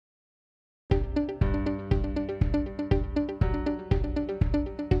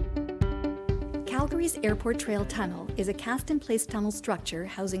Calgary's Airport Trail Tunnel is a cast-in-place tunnel structure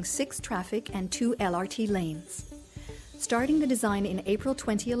housing 6 traffic and 2 LRT lanes. Starting the design in April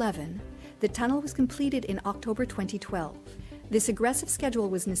 2011, the tunnel was completed in October 2012. This aggressive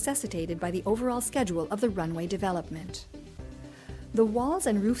schedule was necessitated by the overall schedule of the runway development. The walls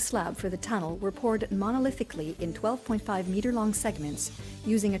and roof slab for the tunnel were poured monolithically in 12.5-meter-long segments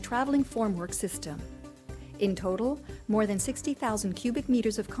using a traveling formwork system. In total, more than 60,000 cubic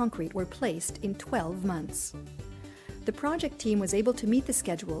meters of concrete were placed in 12 months. The project team was able to meet the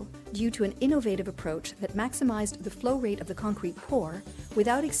schedule due to an innovative approach that maximized the flow rate of the concrete pour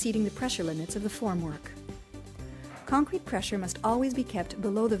without exceeding the pressure limits of the formwork. Concrete pressure must always be kept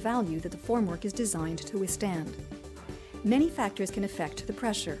below the value that the formwork is designed to withstand. Many factors can affect the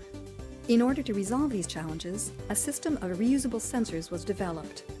pressure. In order to resolve these challenges, a system of reusable sensors was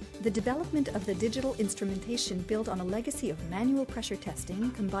developed. The development of the digital instrumentation built on a legacy of manual pressure testing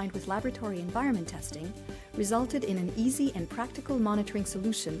combined with laboratory environment testing resulted in an easy and practical monitoring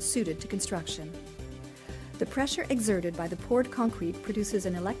solution suited to construction. The pressure exerted by the poured concrete produces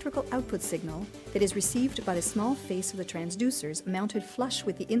an electrical output signal that is received by the small face of the transducers mounted flush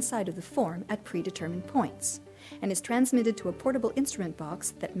with the inside of the form at predetermined points, and is transmitted to a portable instrument box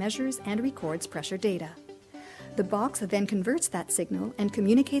that measures and records pressure data. The box then converts that signal and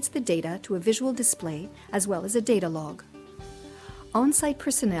communicates the data to a visual display as well as a data log. On-site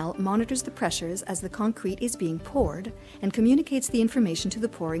personnel monitors the pressures as the concrete is being poured and communicates the information to the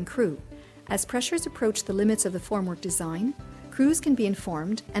pouring crew. As pressures approach the limits of the formwork design, crews can be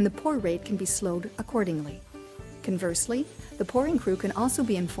informed and the pour rate can be slowed accordingly. Conversely, the pouring crew can also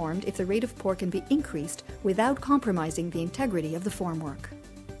be informed if the rate of pour can be increased without compromising the integrity of the formwork.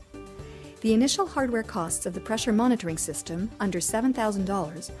 The initial hardware costs of the pressure monitoring system, under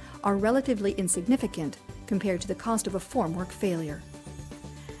 $7,000, are relatively insignificant compared to the cost of a formwork failure.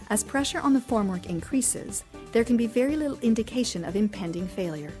 As pressure on the formwork increases, there can be very little indication of impending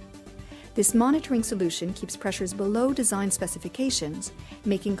failure. This monitoring solution keeps pressures below design specifications,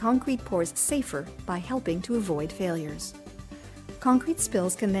 making concrete pours safer by helping to avoid failures. Concrete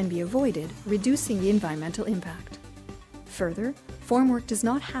spills can then be avoided, reducing the environmental impact. Further, formwork does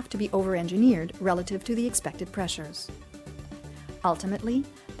not have to be over-engineered relative to the expected pressures. Ultimately,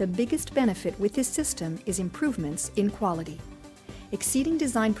 the biggest benefit with this system is improvements in quality. Exceeding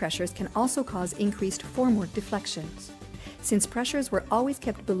design pressures can also cause increased formwork deflections. Since pressures were always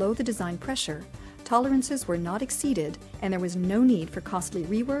kept below the design pressure, tolerances were not exceeded and there was no need for costly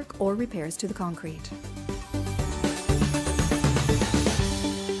rework or repairs to the concrete.